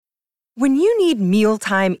When you need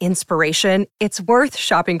mealtime inspiration, it's worth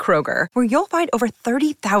shopping Kroger, where you'll find over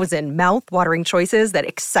 30,000 mouth-watering choices that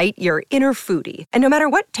excite your inner foodie. And no matter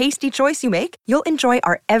what tasty choice you make, you'll enjoy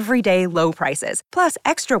our everyday low prices, plus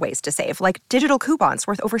extra ways to save, like digital coupons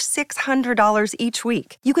worth over $600 each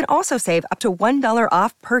week. You can also save up to $1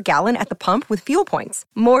 off per gallon at the pump with fuel points.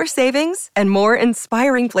 More savings and more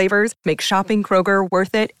inspiring flavors make shopping Kroger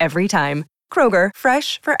worth it every time. Kroger,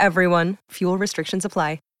 fresh for everyone. Fuel restrictions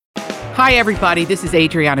apply. Hi, everybody. This is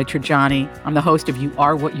Adriana Trajani. I'm the host of You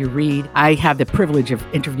Are What You Read. I have the privilege of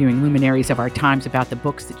interviewing luminaries of our times about the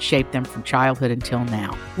books that shaped them from childhood until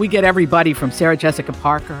now. We get everybody from Sarah Jessica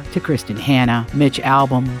Parker to Kristen Hanna, Mitch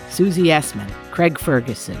Albom, Susie Essman, Craig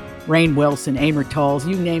Ferguson, Rainn Wilson, Amor Tolls,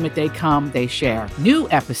 you name it, they come, they share. New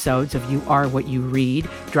episodes of You Are What You Read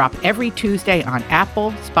drop every Tuesday on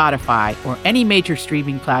Apple, Spotify, or any major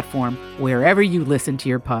streaming platform wherever you listen to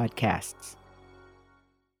your podcasts.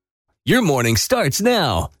 Your morning starts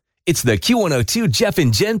now. It's the Q102 Jeff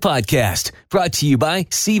and Jen podcast, brought to you by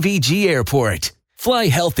CVG Airport. Fly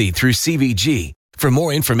healthy through CVG. For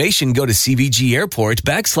more information, go to CVG Airport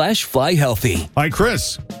 /fly healthy. Hi,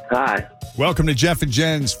 Chris. Hi. Welcome to Jeff and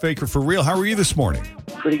Jen's Faker for Real. How are you this morning?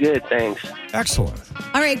 Pretty good, thanks. Excellent.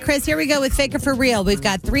 All right, Chris, here we go with Faker for Real. We've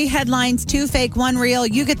got 3 headlines, 2 fake, 1 real.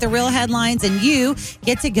 You get the real headlines, and you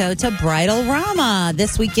get to go to Bridal Rama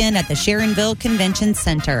this weekend at the Sharonville Convention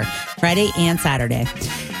Center, Friday and Saturday.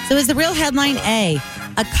 So is the real headline A?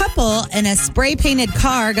 A couple in a spray-painted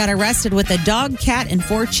car got arrested with a dog, cat, and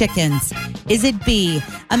 4 chickens. Is it B?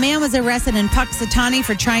 A man was arrested in Puxatawny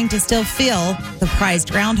for trying to still Phil, the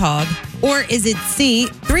prized groundhog. Or is it C?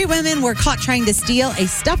 3 women were caught trying to steal a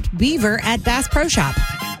stuffed beaver at Bass Pro Shop.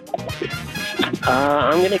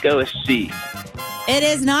 I'm going to go with C. It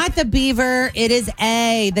is not the beaver. It is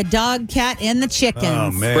A, the dog, cat, and the chickens.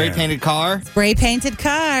 Oh, man. Spray-painted car? Spray-painted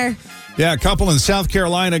car. Yeah, a couple in South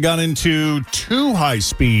Carolina got into 2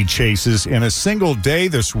 high-speed chases in a single day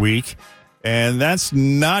this week. And that's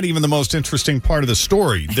not even the most interesting part of the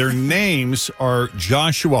story. Their names are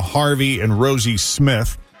Joshua Harvey and Rosie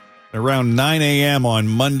Smith. Around 9 a.m. on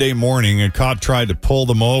Monday morning, a cop tried to pull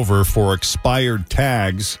them over for expired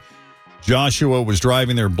tags. Joshua was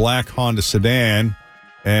driving their black Honda sedan,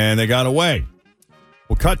 and they got away.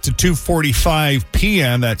 We'll cut to 2:45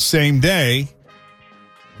 p.m. that same day,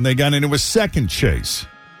 and they got into a second chase.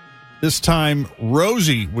 This time,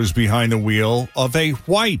 Rosie was behind the wheel of a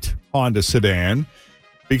white Honda sedan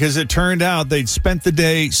because it turned out they'd spent the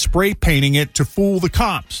day spray painting it to fool the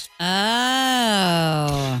cops.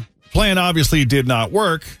 Oh. Plan obviously did not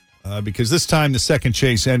work because this time the second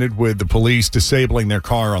chase ended with the police disabling their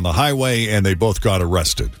car on the highway, and they both got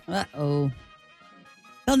arrested. Uh-oh.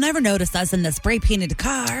 They'll never notice us in the spray-painted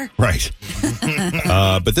car. Right.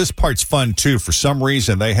 But this part's fun, too. For some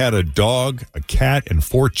reason, they had a dog, a cat, and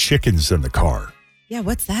 4 chickens in the car. Yeah,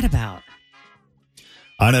 what's that about?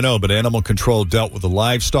 I don't know, but animal control dealt with the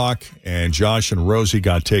livestock, and Josh and Rosie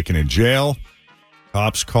got taken in jail.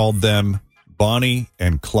 Cops called them Bonnie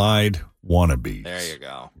and Clyde wannabes. There you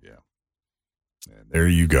go. Yeah. And there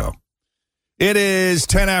you go. It is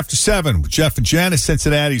 10 after 7 with Jeff and Jen at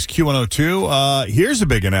Cincinnati's Q102. Here's a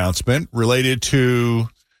big announcement related to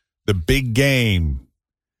the big game.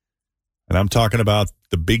 And I'm talking about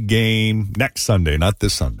the big game next Sunday, not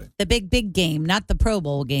this Sunday. The big game, not the Pro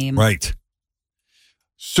Bowl game. Right.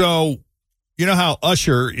 So, you know how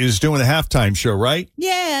Usher is doing the halftime show, right?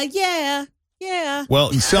 Yeah.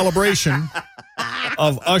 Well, in celebration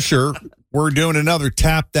of Usher, we're doing another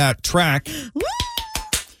Tap That Track. Woo!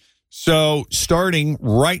 So, starting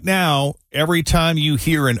right now, every time you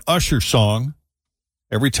hear an Usher song,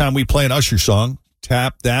 every time we play an Usher song,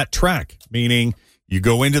 tap that track. Meaning, you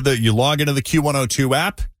log into the Q102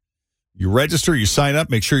 app, you register, you sign up,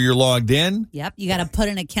 make sure you're logged in. Yep, you got to put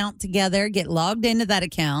an account together, get logged into that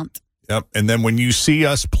account. Yep, and then when you see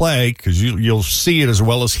us play, because you'll see it as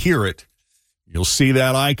well as hear it, you'll see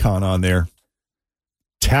that icon on there.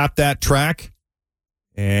 Tap that track,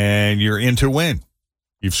 and you're in to win.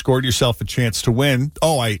 You've scored yourself a chance to win.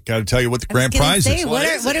 Oh, I got to tell you what the grand prize is.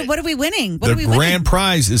 What are we winning? The grand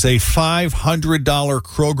prize is a $500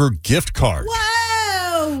 Kroger gift card.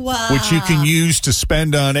 Whoa! Which you can use to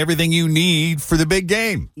spend on everything you need for the big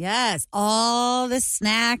game. Yes, all the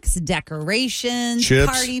snacks, decorations,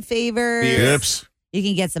 Chips, party favors. Chips. You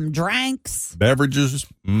can get some drinks. Beverages.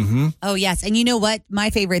 Mm-hmm. Oh, yes. And you know what? My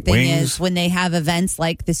favorite thing is when they have events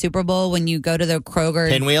like the Super Bowl, when you go to the Kroger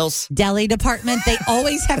Pinwheels deli department, they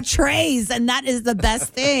always have trays, and that is the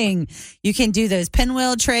best thing. You can do those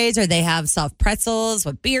pinwheel trays, or they have soft pretzels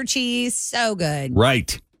with beer cheese. So good.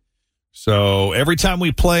 Right. So every time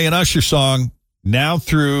we play an Usher song, now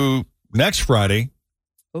through next Friday,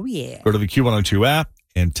 Oh, yeah. go to the Q102 app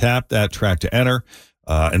and tap that track to enter.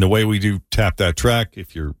 And the way we do tap that track,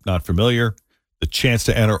 if you're not familiar, the chance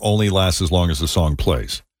to enter only lasts as long as the song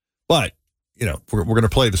plays. But, we're going to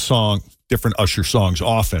play the song, different Usher songs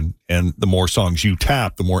often, and the more songs you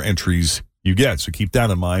tap, the more entries you get. So keep that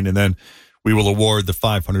in mind. And then we will award the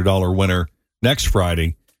 $500 winner next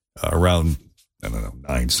Friday around,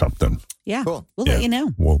 9-something. Yeah. Cool. We'll let you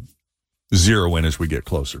know. We'll zero in as we get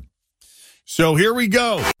closer. So here we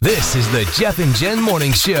go. This is the Jeff and Jen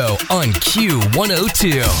Morning Show on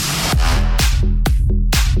Q102.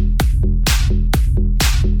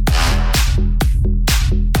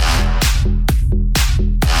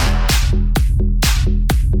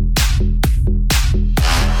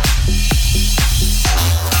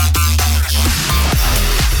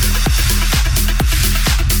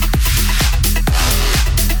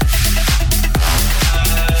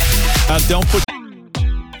 Don't put...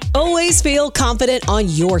 Always feel confident on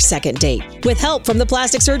your second date. With help from the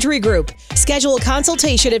Plastic Surgery Group. Schedule a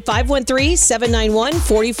consultation at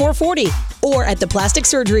 513-791-4440 or at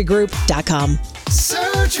theplasticsurgerygroup.com.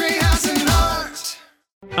 Surgery has an art.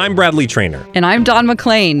 I'm Bradley Trainer. And I'm Don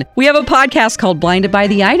McClain. We have a podcast called Blinded by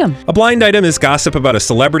the Item. A blind item is gossip about a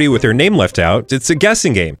celebrity with their name left out. It's a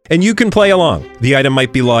guessing game, and you can play along. The item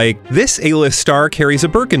might be like, this A-list star carries a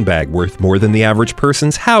Birkin bag worth more than the average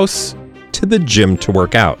person's house to the gym to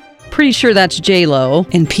work out. Pretty sure that's J-Lo.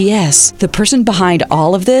 And P.S. the person behind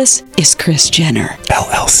all of this is Kris Jenner,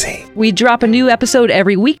 LLC. We drop a new episode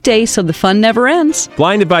every weekday so the fun never ends.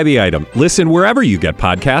 Blinded by the Item. Listen wherever you get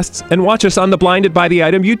podcasts and watch us on the Blinded by the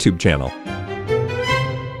Item YouTube channel.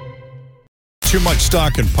 Too much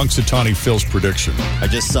stock in Punxsutawney Phil's prediction. I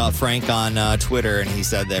just saw Frank on Twitter, and he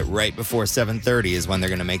said that right before 7:30 is when they're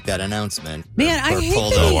going to make that announcement. Man, I hate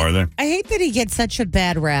Are they? I hate that he gets such a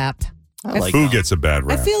bad rap. Who gets a bad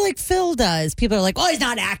rap? I feel like Phil does. People are like, oh, he's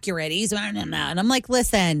not accurate. He's and I'm like,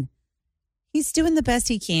 listen, he's doing the best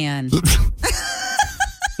he can.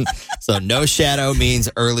 So no shadow means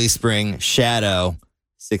early spring. Shadow,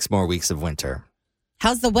 6 more weeks of winter.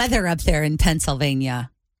 How's the weather up there in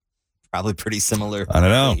Pennsylvania? Probably pretty similar. I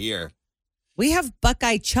don't know. Here. We have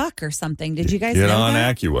Buckeye Chuck or something. Did you guys Get know on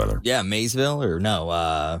that? AccuWeather. Yeah, Maysville or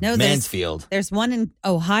no, Mansfield. There's one in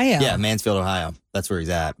Ohio. Yeah, Mansfield, Ohio. That's where he's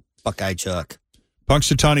at. Buckeye Chuck.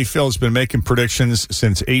 Punxsutawney Phil's been making predictions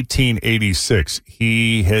since 1886.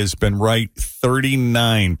 He has been right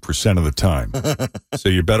 39% of the time. So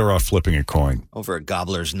you're better off flipping a coin. Over a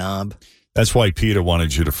gobbler's knob. That's why PETA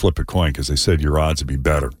wanted you to flip a coin, because they said your odds would be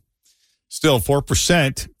better. Still,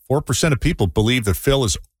 4% of people believe that Phil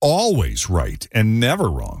is always right and never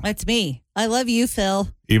wrong, That's me. I love you, Phil.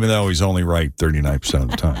 even though he's only right 39%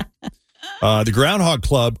 of the time. The Groundhog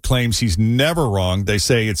Club claims he's never wrong. They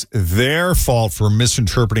say it's their fault for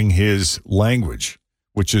misinterpreting his language,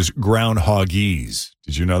 which is groundhogese.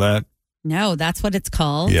 Did you know that? No, that's what it's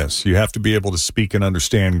called. Yes, you have to be able to speak and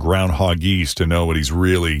understand groundhogese to know what he's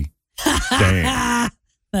really saying.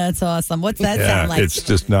 That's awesome. What's that sound like? It's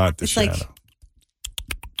just not the It's shadow. like-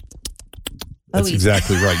 That's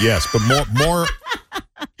exactly right. Yes, but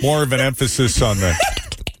more of an emphasis on the.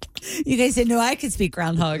 You guys didn't know I could speak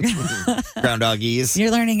groundhog. Groundhogese.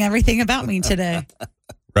 You're learning everything about me today.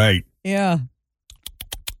 Right. Yeah.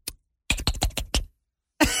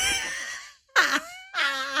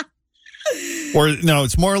 Or no,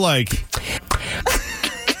 it's more like.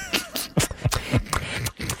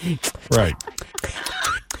 Right.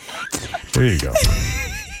 There you go.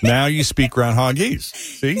 Now you speak groundhogese.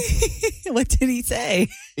 See? What did he say?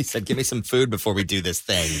 He said, give me some food before we do this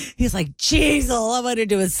thing. He's like, jeez, all I want to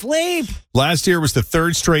do is sleep. Last year was the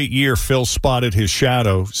third straight year Phil spotted his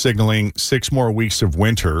shadow, signaling 6 more weeks of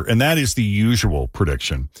winter, and that is the usual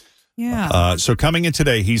prediction. Yeah. So coming in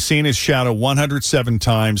today, he's seen his shadow 107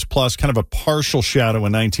 times, plus kind of a partial shadow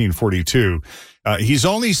in 1942. He's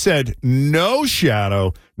only said no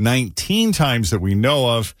shadow 19 times that we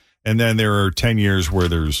know of, and then there are 10 years where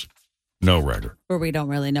there's no record. Where we don't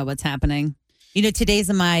really know what's happening. You know, today's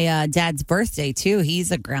my dad's birthday, too.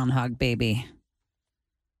 He's a groundhog baby.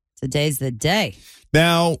 Today's the day.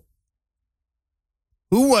 Now,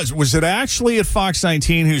 who was it actually at Fox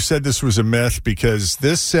 19 who said this was a myth? Because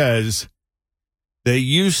this says they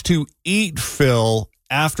used to eat Phil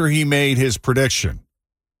after he made his prediction.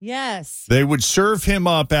 Yes. They would serve him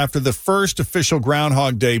up after the first official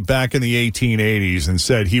Groundhog Day back in the 1880s and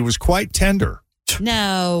said he was quite tender.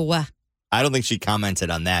 No. I don't think she commented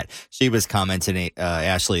on that. She was commenting,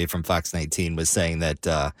 Ashley from Fox 19 was saying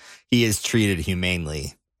that he is treated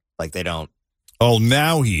humanely. Like they don't. Oh,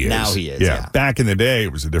 now he is. Now he is, Yeah. Back in the day,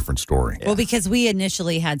 it was a different story. Well, because we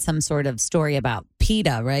initially had some sort of story about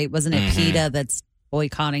PETA, right? Wasn't it PETA that's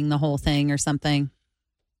boycotting the whole thing or something?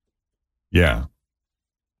 Yeah.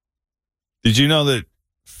 Did you know that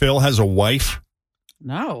Phil has a wife?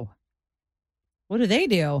 No. What do they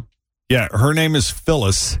do? Yeah, her name is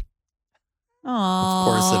Phyllis. Aww. Of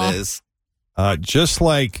course it is. Just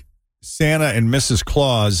like Santa and Mrs.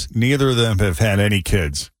 Claus, neither of them have had any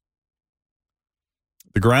kids.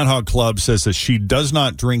 The Groundhog Club says that she does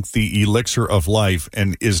not drink the elixir of life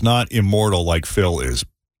and is not immortal like Phil is.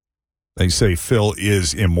 They say Phil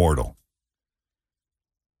is immortal.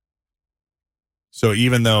 So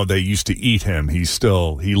even though they used to eat him, he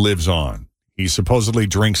lives on. He supposedly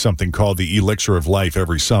drinks something called the elixir of life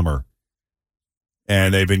every summer.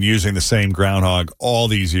 And they've been using the same groundhog all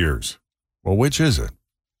these years. Well, which is it?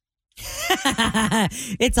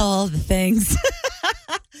 It's all the things.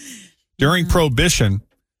 During Prohibition,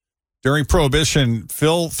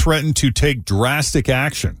 Phil threatened to take drastic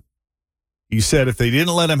action. He said if they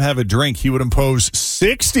didn't let him have a drink, he would impose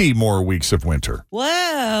 60 more weeks of winter.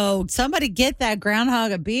 Whoa. Somebody get that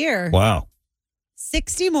groundhog a beer. Wow.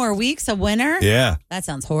 60 more weeks of winter? Yeah. That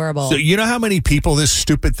sounds horrible. So you know how many people this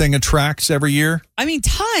stupid thing attracts every year? I mean,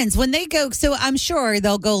 tons. When they go, so I'm sure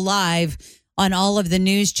they'll go live on all of the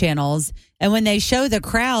news channels. And when they show the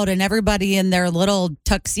crowd and everybody in their little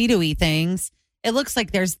tuxedo-y things, it looks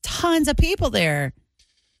like there's tons of people there.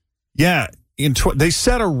 Yeah. They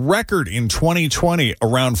set a record in 2020,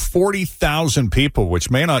 around 40,000 people,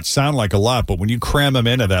 which may not sound like a lot, but when you cram them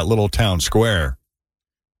into that little town square,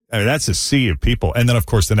 I mean, that's a sea of people. And then, of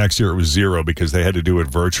course, the next year it was 0 because they had to do it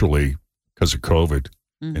virtually because of COVID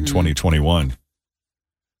in 2021.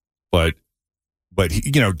 But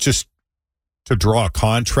just to draw a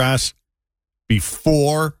contrast,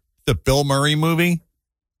 before the Bill Murray movie,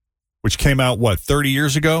 which came out, 30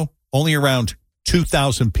 years ago, only around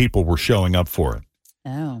 2,000 people were showing up for it.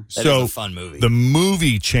 Oh. That is a fun movie. The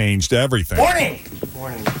movie changed everything. Morning.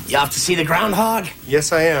 You off to see the groundhog?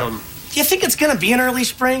 Yes, I am. Do you think it's going to be in early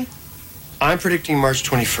spring? I'm predicting March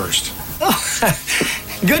 21st.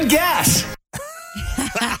 Oh, good guess.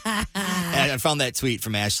 I found that tweet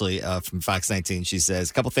from Ashley from Fox 19. She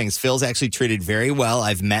says, a couple things. Phil's actually treated very well.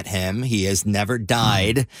 I've met him. He has never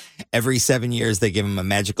died. Every 7 years, they give him a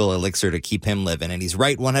magical elixir to keep him living. And he's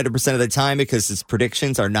right 100% of the time because his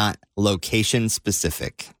predictions are not location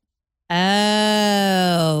specific.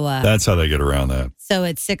 Oh. That's how they get around that. So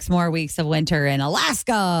it's 6 more weeks of winter in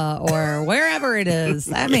Alaska or wherever it is.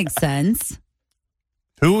 That makes sense.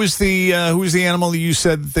 Who is the animal that you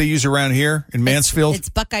said they use around here in Mansfield? It's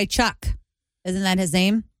Buckeye Chuck. Isn't that his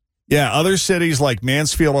name? Yeah, other cities like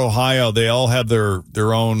Mansfield, Ohio, they all have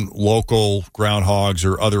their own local groundhogs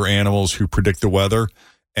or other animals who predict the weather.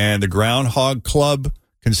 And the Groundhog Club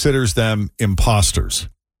considers them imposters.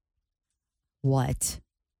 What?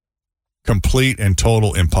 Complete and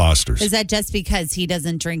total imposters. Is that just because he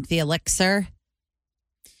doesn't drink the elixir?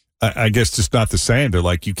 I guess it's not the same. They're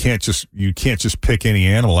like, you can't just pick any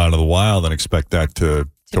animal out of the wild and expect that to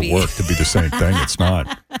work to be the same thing. It's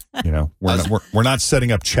not. We're not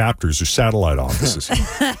setting up chapters or satellite offices.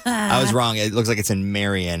 I was wrong. It looks like it's in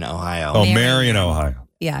Marion, Ohio. Oh, Marion, Ohio.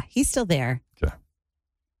 Yeah, he's still there. Okay.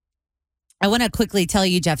 I want to quickly tell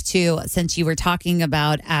you, Jeff, too, since you were talking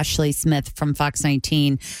about Ashley Smith from Fox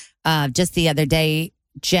 19, just the other day,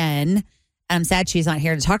 Jen, I'm sad she's not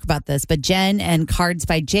here to talk about this, but Jen and Cards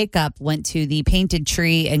by Jacob went to the Painted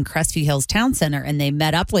Tree in Crestview Hills Town Center, and they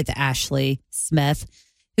met up with Ashley Smith,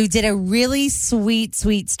 who did a really sweet,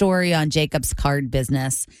 sweet story on Jacob's card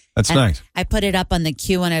business. That's nice. I put it up on the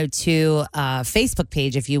Q102 Facebook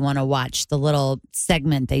page if you want to watch the little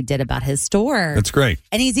segment they did about his store. That's great.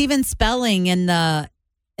 And he's even spelling in the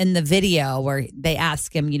video where they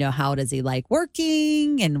ask him, how does he like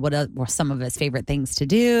working and what are some of his favorite things to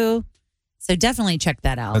do. So definitely check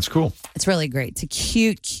that out. That's cool. It's really great. It's a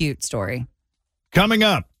cute, cute story. Coming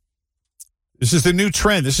up, this is the new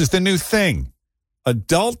trend. This is the new thing.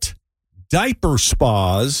 Adult diaper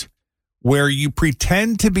spas where you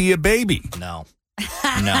pretend to be a baby. No.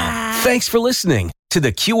 Thanks for listening to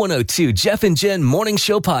the Q102 Jeff and Jen Morning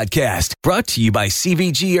Show podcast, brought to you by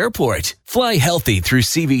CVG Airport. Fly healthy through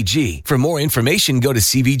CVG. For more information, go to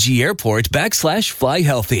CVG Airport /fly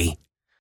healthy.